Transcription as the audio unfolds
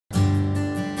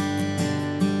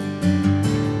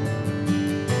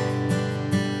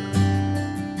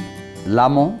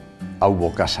L'amo a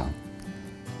Ubocasa.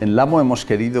 En L'amo hemos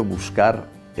querido buscar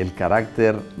el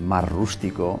carácter más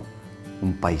rústico,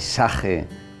 un paisaje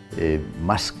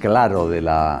más claro de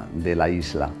la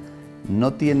isla.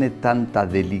 No tiene tanta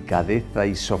delicadeza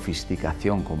y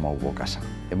sofisticación como Ubocasa.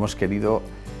 Hemos querido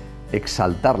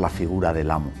exaltar la figura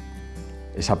del amo,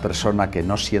 esa persona que,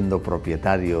 no siendo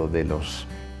propietario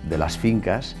de las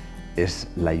fincas, es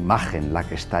la imagen la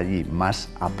que está allí más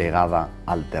apegada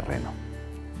al terreno.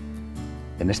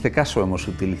 En este caso hemos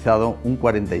utilizado un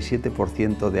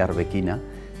 47% de arbequina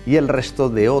y el resto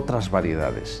de otras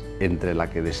variedades, entre la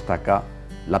que destaca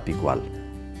la picual,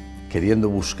 queriendo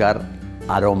buscar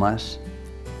aromas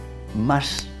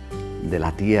más de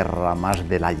la tierra, más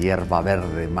de la hierba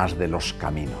verde, más de los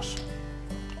caminos.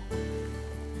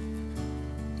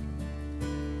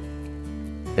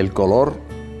 El color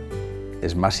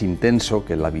es más intenso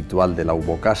que el habitual de la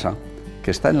Ubocasa, que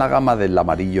está en la gama del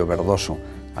amarillo verdoso.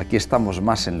 Aquí estamos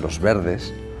más en los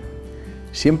verdes,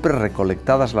 siempre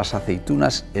recolectadas las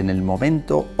aceitunas en el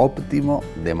momento óptimo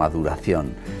de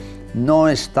maduración. No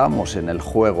estamos en el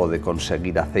juego de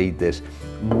conseguir aceites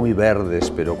muy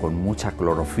verdes, pero con mucha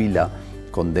clorofila,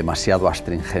 con demasiada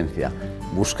astringencia.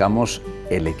 Buscamos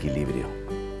el equilibrio.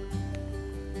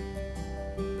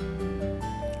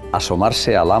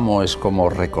 Asomarse al amo es como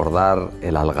recordar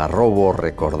el algarrobo,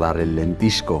 recordar el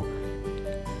lentisco,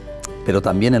 pero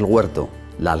también el huerto,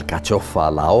 la alcachofa,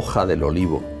 la hoja del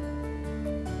olivo.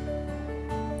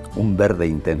 Un verde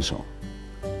intenso.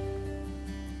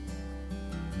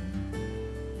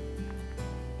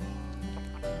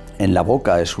 En la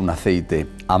boca es un aceite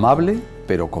amable,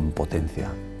 pero con potencia,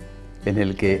 en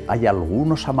el que hay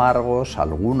algunos amargos,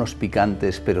 algunos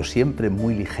picantes, pero siempre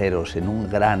muy ligeros, en un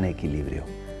gran equilibrio.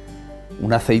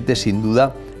 Un aceite sin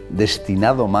duda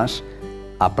destinado más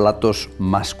a platos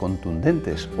más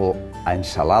contundentes o a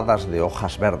ensaladas de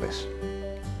hojas verdes.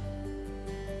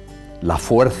 La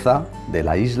fuerza de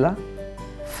la isla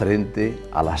frente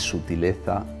a la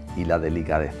sutileza y la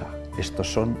delicadeza.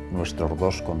 Estos son nuestros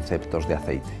dos conceptos de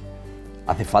aceite.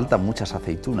 Hace falta muchas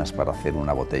aceitunas para hacer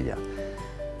una botella,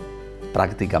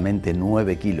 prácticamente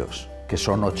 9 kilos, que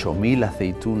son 8.000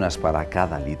 aceitunas para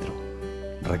cada litro,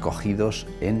 recogidos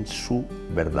en su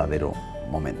verdadero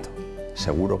momento.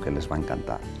 Seguro que les va a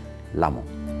encantar. L'amo.